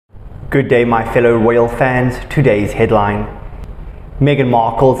Good day, my fellow royal fans. Today's headline: Meghan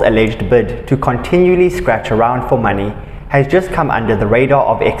Markle's alleged bid to continually scratch around for money has just come under the radar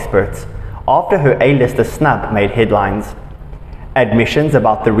of experts after her A-lister snub made headlines. Admissions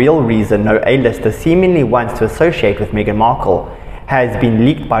about the real reason no A-lister seemingly wants to associate with Meghan Markle has been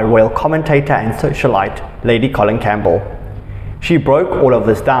leaked by royal commentator and socialite Lady Colin Campbell. She broke all of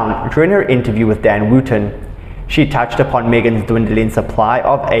this down during her interview with Dan Wootton. She touched upon Meghan's dwindling supply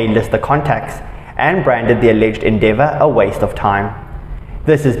of A-lister contacts and branded the alleged endeavour a waste of time.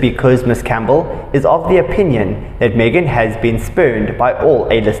 This is because Ms. Campbell is of the opinion that Meghan has been spurned by all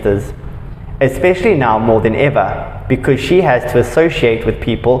A-listers, especially now more than ever, because she has to associate with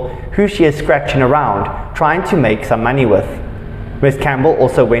people who she is scratching around trying to make some money with. Ms. Campbell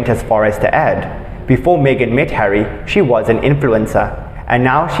also went as far as to add, before Meghan met Harry, she was an influencer, and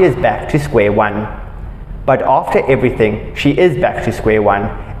now she is back to square one. But after everything, she is back to square one,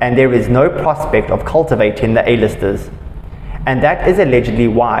 and there is no prospect of cultivating the A-listers. And that is allegedly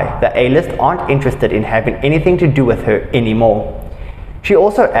why the A-list aren't interested in having anything to do with her anymore. She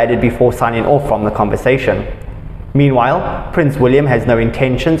also added before signing off from the conversation. Meanwhile, Prince William has no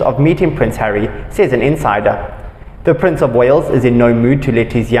intentions of meeting Prince Harry, says an insider. The Prince of Wales is in no mood to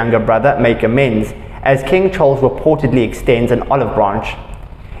let his younger brother make amends, as King Charles reportedly extends an olive branch.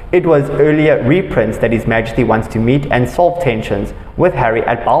 It was earlier reprints that His Majesty wants to meet and solve tensions with Harry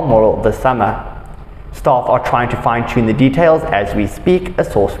at Balmoral this summer. Staff are trying to fine-tune the details as we speak, a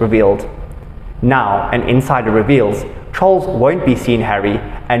source revealed. Now, an insider reveals, Charles won't be seeing Harry,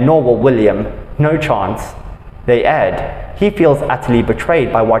 and nor will William. No chance. They add, he feels utterly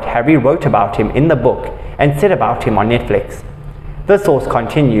betrayed by what Harry wrote about him in the book and said about him on Netflix. The source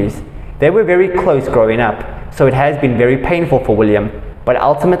continues, they were very close growing up, so it has been very painful for William. But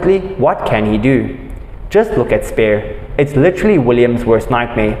ultimately, what can he do? Just look at Spare. It's literally William's worst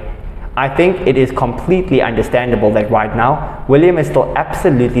nightmare. I think it is completely understandable that right now, William is still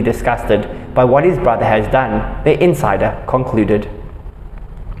absolutely disgusted by what his brother has done, the insider concluded.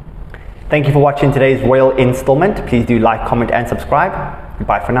 Thank you for watching today's royal installment. Please do like, comment and subscribe.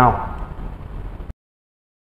 Goodbye for now.